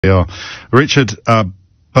Yeah. Richard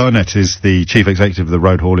Burnett is the Chief Executive of the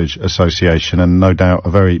Road Haulage Association, and no doubt a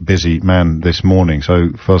very busy man this morning. So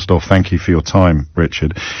first off, thank you for your time,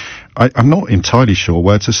 Richard. I'm not entirely sure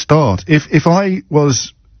where to start. If I'd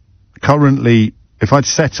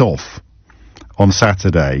set off on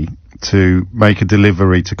Saturday to make a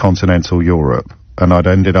delivery to continental Europe, and I'd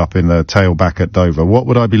ended up in the tailback at Dover, what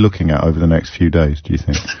would I be looking at over the next few days, do you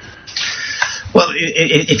think? Well,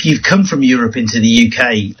 if you've come from Europe into the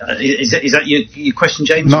UK, is that your question,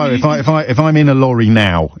 James? No, if I'm in a lorry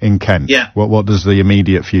now in Kent, yeah. What does the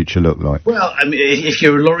immediate future look like? Well, I mean, if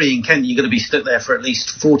you're a lorry in Kent, you're going to be stuck there for at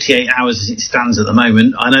least 48 hours as it stands at the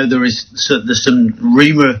moment. I know there's some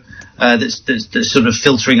rumour that's sort of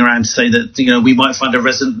filtering around to say that, you know, we might find a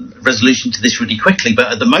resolution to this really quickly.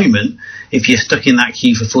 But at the moment, if you're stuck in that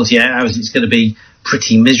queue for 48 hours, it's going to be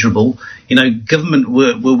pretty miserable. You know, government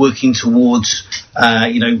were working towards,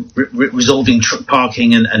 resolving truck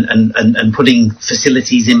parking and putting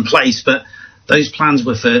facilities in place. But those plans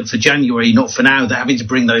were for January, not for now. They're having to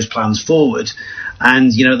bring those plans forward.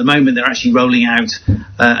 And, you know, at the moment, they're actually rolling out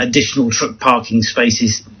additional truck parking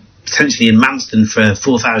spaces, potentially in Manston for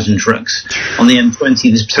 4,000 trucks. On the M20,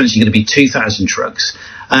 there's potentially going to be 2,000 trucks.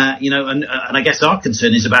 And I guess our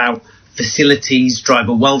concern is about facilities,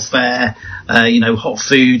 driver welfare, hot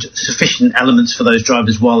food, sufficient elements for those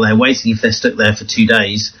drivers while they're waiting if they're stuck there for 2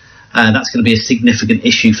 days. That's going to be a significant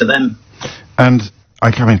issue for them. And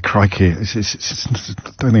I mean, crikey, I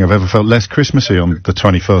don't think I've ever felt less Christmassy on the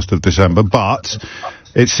 21st of December, but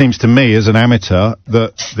it seems to me as an amateur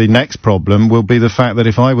that the next problem will be the fact that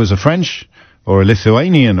if I was a French or a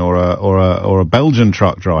Lithuanian or a Belgian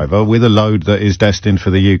truck driver with a load that is destined for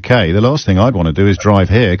the UK, the last thing I'd want to do is drive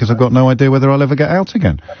here because I've got no idea whether I'll ever get out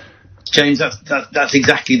again. James, that's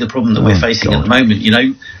exactly the problem that we're facing at the moment. You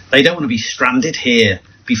know, they don't want to be stranded here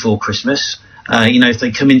before Christmas. If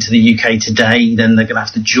they come into the UK today, then they're going to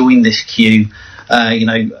have to join this queue,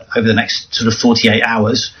 over the next sort of 48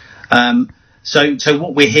 hours. So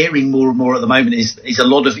what we're hearing more and more at the moment is a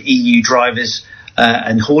lot of EU drivers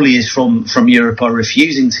and hauliers from Europe are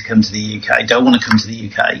refusing to come to the UK, don't want to come to the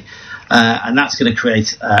UK. And that's going to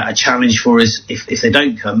create a challenge for us if they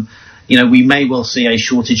don't come. You know, we may well see a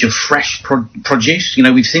shortage of fresh produce. You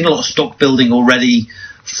know, we've seen a lot of stock building already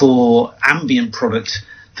for ambient product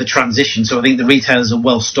for transition. So I think the retailers are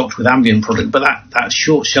well stocked with ambient product, but that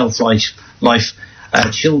short shelf life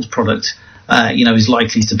chilled product, is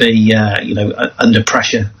likely to be, under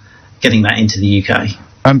pressure getting that into the UK.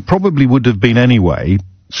 And probably would have been anyway,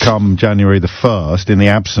 come January the 1st, in the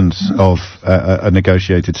absence of a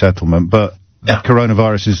negotiated settlement. But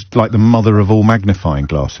coronavirus is like the mother of all magnifying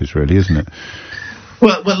glasses, really, isn't it?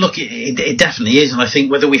 Well, look, it definitely is. And I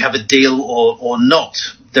think whether we have a deal or not,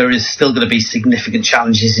 there is still going to be significant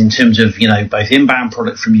challenges in terms of, both inbound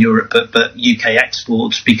product from Europe, but UK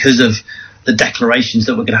exports, because of the declarations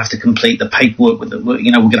that we're going to have to complete, the paperwork that we're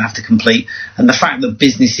going to have to complete, and the fact that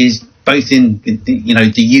businesses both in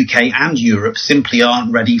the UK and Europe simply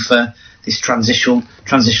aren't ready for this transitional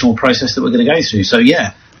process that we're going to go through. So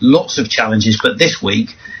yeah, lots of challenges, but this week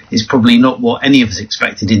is probably not what any of us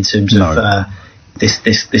expected in terms of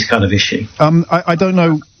this kind of issue. I don't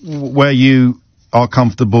know where you are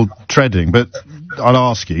comfortable treading, but I'll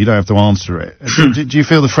ask you. You don't have to answer it. Do you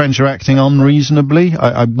feel the French are acting unreasonably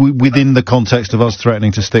within the context of us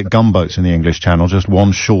threatening to stick gunboats in the English Channel just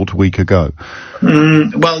one short week ago?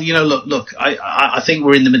 Well, look. I think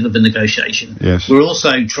we're in the middle of a negotiation. Yes. We're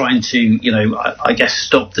also trying to, I guess,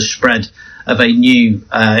 stop the spread of a new,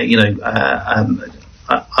 I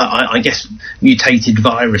guess, mutated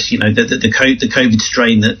virus. The COVID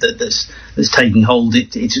strain that's taking hold.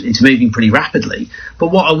 It's moving pretty rapidly.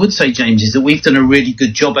 But what I would say, James, is that we've done a really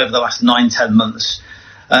good job over the last 9-10 months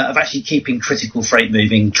of actually keeping critical freight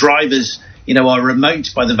moving. Drivers, are remote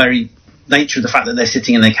by the very nature of the fact that they're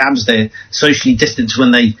sitting in their cabs. They're socially distanced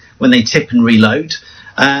when they tip and reload,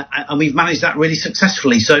 and we've managed that really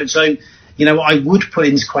successfully. So. I would put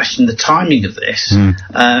into question the timing of this.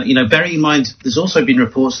 Bearing in mind, there's also been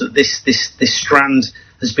reports that this strand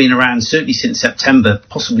has been around certainly since September,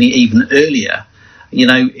 possibly even earlier.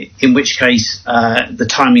 In which case the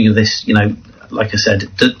timing of this, like I said,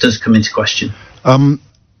 does come into question.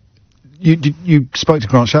 You spoke to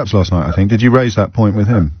Grant Shapps last night, I think. Did you raise that point with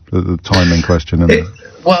him, the timing question?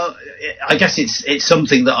 Well, I guess it's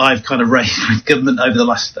something that I've kind of raised with government over the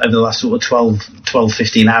last sort of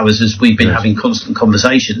 15 hours as we've been having constant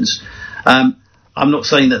conversations. I'm not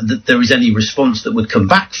saying that there is any response that would come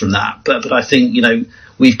back from that, but I think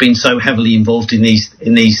we've been so heavily involved in these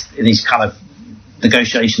kind of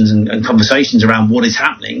negotiations and conversations around what is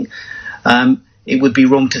happening. It would be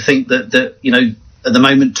wrong to think that at the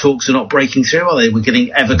moment, talks are not breaking through, are they? We're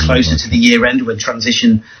getting ever closer to the year end when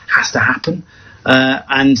transition has to happen.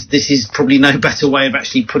 And this is probably no better way of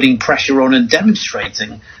actually putting pressure on and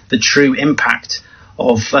demonstrating the true impact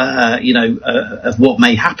of what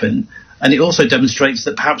may happen. And it also demonstrates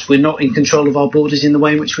that perhaps we're not in control of our borders in the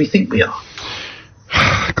way in which we think we are.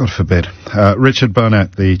 God forbid. Richard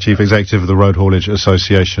Burnett, the Chief Executive of the Road Haulage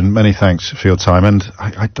Association, many thanks for your time. And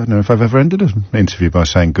I don't know if I've ever ended an interview by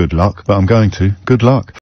saying good luck, but I'm going to. Good luck.